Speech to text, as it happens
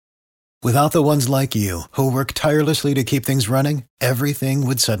Without the ones like you, who work tirelessly to keep things running, everything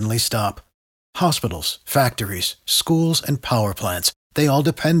would suddenly stop. Hospitals, factories, schools, and power plants, they all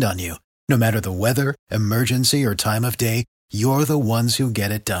depend on you. No matter the weather, emergency, or time of day, you're the ones who get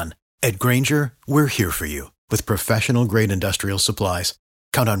it done. At Grainger, we're here for you with professional-grade industrial supplies.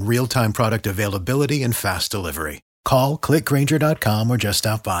 Count on real-time product availability and fast delivery. Call, click Grainger.com, or just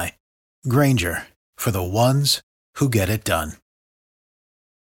stop by. Grainger, for the ones who get it done.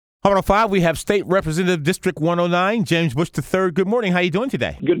 On 5, we have State Representative District 109, James Bush III. Good morning. How are you doing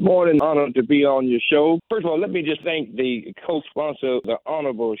today? Good morning. Honored to be on your show. First of all, let me just thank the co-sponsor, the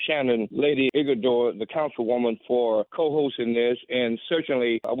Honorable Shannon Lady Ighodaro, the councilwoman, for co-hosting this. And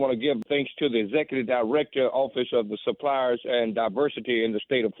certainly, I want to give thanks to the Executive Director, Office of the Suppliers and Diversity in the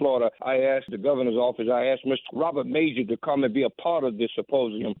state of Florida. I asked the governor's office, I asked Mr. Robert Major to come and be a part of this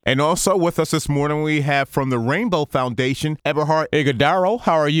symposium. And also with us this morning, we have from the Reignbow Foundation, Erhabor Ighodaro.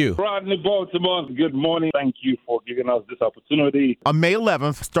 How are you? Rodney Baltimore, good morning. Thank you for giving us this opportunity. On May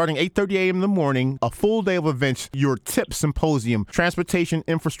 11th, starting 8:30 a.m. in the morning, a full day of events, your T.I.P.S Symposium, Transportation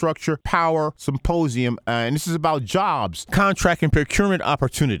Infrastructure Power Symposium, and this is about jobs, contract, and procurement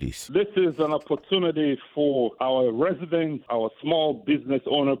opportunities. This is an opportunity for our residents, our small business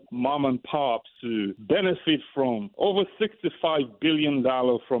owner, mom and pops, to benefit from over $65 billion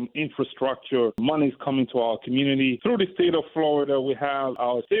from infrastructure monies coming to our community. Through the state of Florida, we have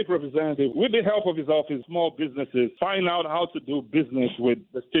our state representative, with the help of his office, small businesses, find out how to do business with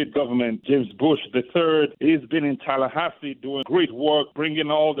the state government. James Bush III, he's been in Tallahassee doing great work, bringing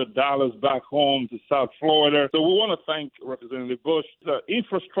all the dollars back home to South Florida. So we want to thank Representative Bush. The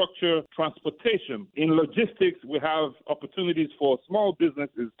infrastructure, transportation, in logistics, we have opportunities for small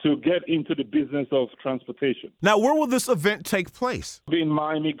businesses to get into the business of transportation. Now, where will this event take place? In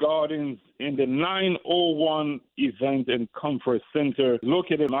Miami Gardens, in the 901 Event and Conference Center,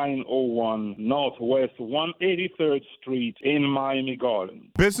 located 901 Northwest 183rd Street in Miami Gardens.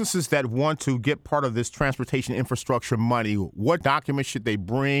 Businesses that want to get part of this transportation infrastructure money, what documents should they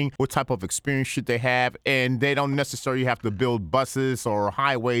bring? What type of experience should they have? And they don't necessarily have to build buses or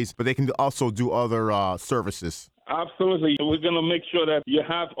highways, but they can also do other services. Absolutely. We're going to make sure that you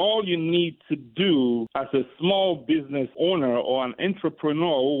have all you need to do as a small business owner or an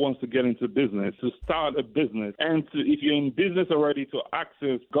entrepreneur who wants to get into business, to start a business, and if you're in business already, to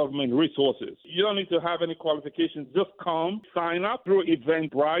access government resources. You don't need to have any qualifications. Just come, sign up through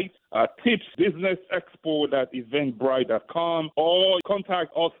Eventbrite, T.I.P.S Business Expo at eventbrite.com, or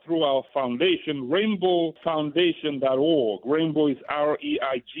contact us through our foundation, rainbowfoundation.org. Rainbow is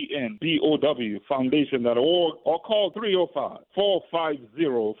REIGNBOW, foundation.org, or call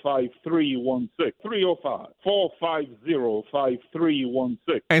 305-450-5316.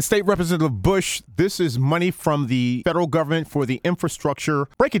 305-450-5316. And State Representative Bush, this is money from the federal government for the infrastructure.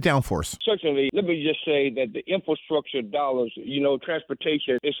 Break it down for us. Certainly, let me just say that the infrastructure dollars,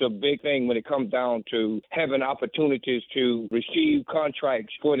 transportation is a big thing when it comes down to having opportunities to receive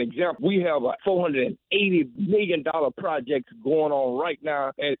contracts. For an example, we have a $480 million project going on right now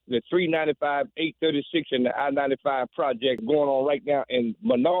at the 395, 836, and the I-95 project going on right now. And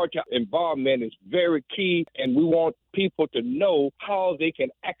minority involvement is very key, and we want people to know how they can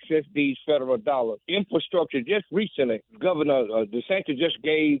access these federal dollars. Infrastructure, just recently, Governor DeSantis just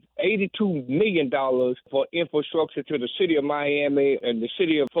gave $82 million for infrastructure to the city of Miami and the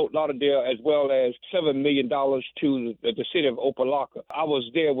city of Fort Lauderdale, as well as $7 million to the city of Opelika. I was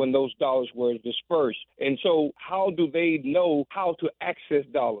there when those dollars were dispersed. And so how do they know how to access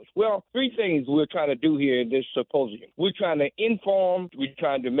dollars? Well, three things we're trying to do here in this symposium. We're trying to inform, we're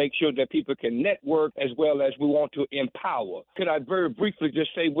trying to make sure that people can network, as well as we want to empower. Could I very briefly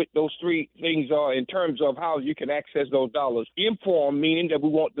just say what those three things are in terms of how you can access those dollars? Inform, meaning that we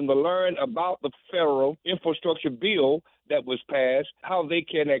want them to learn about the federal infrastructure bill that was passed, how they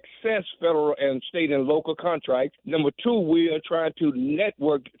can access federal and state and local contracts. Number two, we are trying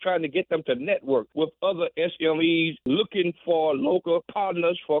to get them to network with other SMEs looking for local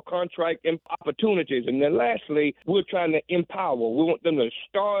partners for contract and opportunities. And then lastly, we're trying to empower. We want them to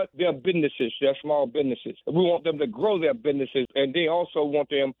start their businesses, their small businesses. We want them to grow their businesses, and they also want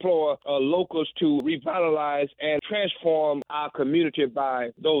to employ locals to revitalize and transform our community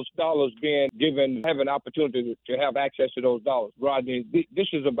by those dollars being given, having opportunity to have access to those dollars. Rodney, this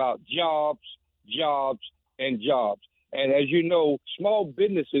is about jobs, jobs, and jobs. And as you know, small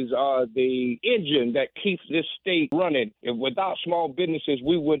businesses are the engine that keeps this state running. And without small businesses,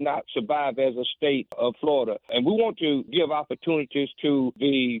 we would not survive as a state of Florida. And we want to give opportunities to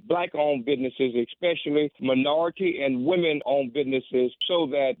the Black-owned businesses, especially minority and women-owned businesses, so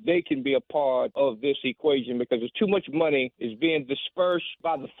that they can be a part of this equation, because there's too much money is being dispersed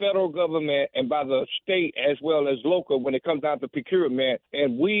by the federal government and by the state as well as local when it comes down to procurement.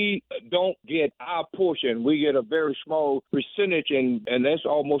 And we don't get our portion. We get a very small percentage, and that's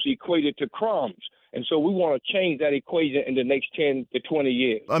almost equated to crumbs. And so we want to change that equation in the next 10 to 20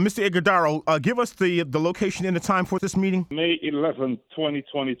 years. Mr. Ighodaro, give us the location and the time for this meeting. May 11,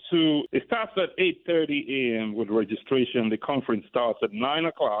 2022. It starts at 8:30 a.m. with registration. The conference starts at 9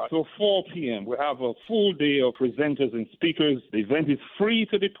 o'clock till 4 p.m. We have a full day of presenters and speakers. The event is free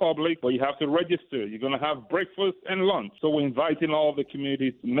to the public, but you have to register. You're going to have breakfast and lunch. So we're inviting all the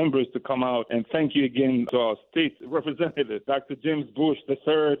community members to come out. And thank you again to our state representative, Dr. James Bush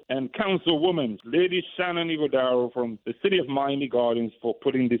III, and Councilwoman Lady Shannon Ighodaro from the city of Miami Gardens for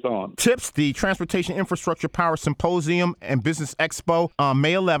putting this on. T.I.P.S, the Transportation Infrastructure Power Symposium and Business Expo on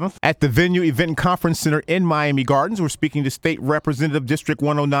May 11th at the Venue Event and Conference Center in Miami Gardens. We're speaking to State Representative District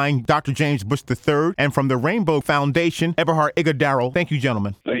 109, Dr. James Bush III, and from the Reignbow Foundation, Erhabor Ighodaro. Thank you,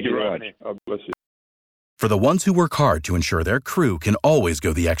 gentlemen. Thank you, Rodney. God bless you. For the ones who work hard to ensure their crew can always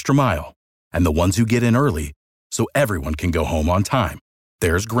go the extra mile, and the ones who get in early so everyone can go home on time,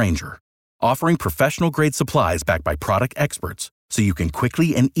 there's Grainger, offering professional-grade supplies backed by product experts so you can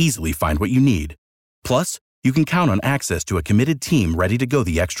quickly and easily find what you need. Plus, you can count on access to a committed team ready to go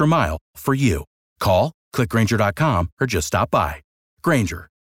the extra mile for you. Call, click Grainger.com, or just stop by. Grainger,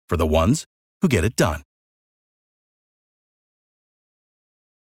 for the ones who get it done.